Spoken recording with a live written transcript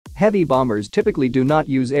Heavy bombers typically do not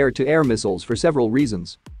use air-to-air missiles for several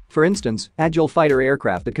reasons. For instance, agile fighter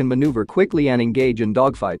aircraft that can maneuver quickly and engage in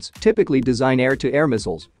dogfights typically design air-to-air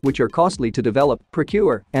missiles, which are costly to develop,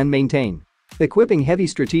 procure, and maintain. Equipping heavy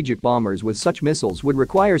strategic bombers with such missiles would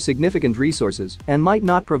require significant resources and might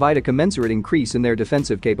not provide a commensurate increase in their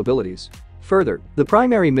defensive capabilities. Further, the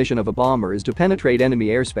primary mission of a bomber is to penetrate enemy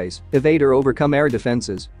airspace, evade or overcome air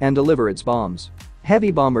defenses, and deliver its bombs.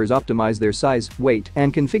 Heavy bombers optimize their size, weight,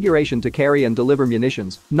 and configuration to carry and deliver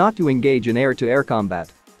munitions, not to engage in air-to-air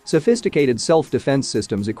combat. Sophisticated self-defense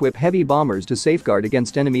systems equip heavy bombers to safeguard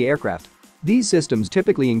against enemy aircraft. These systems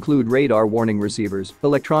typically include radar warning receivers,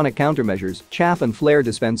 electronic countermeasures, chaff and flare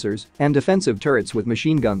dispensers, and defensive turrets with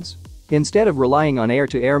machine guns. Instead of relying on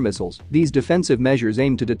air-to-air missiles, these defensive measures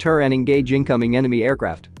aim to deter and engage incoming enemy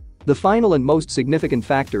aircraft. The final and most significant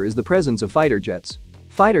factor is the presence of fighter jets.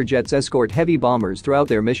 Fighter jets escort heavy bombers throughout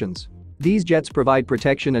their missions. These jets provide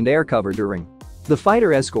protection and air cover during. The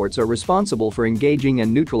fighter escorts are responsible for engaging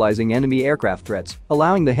and neutralizing enemy aircraft threats,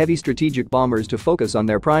 allowing the heavy strategic bombers to focus on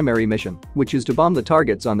their primary mission, which is to bomb the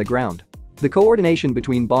targets on the ground. The coordination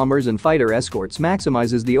between bombers and fighter escorts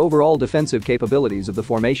maximizes the overall defensive capabilities of the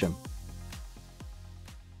formation.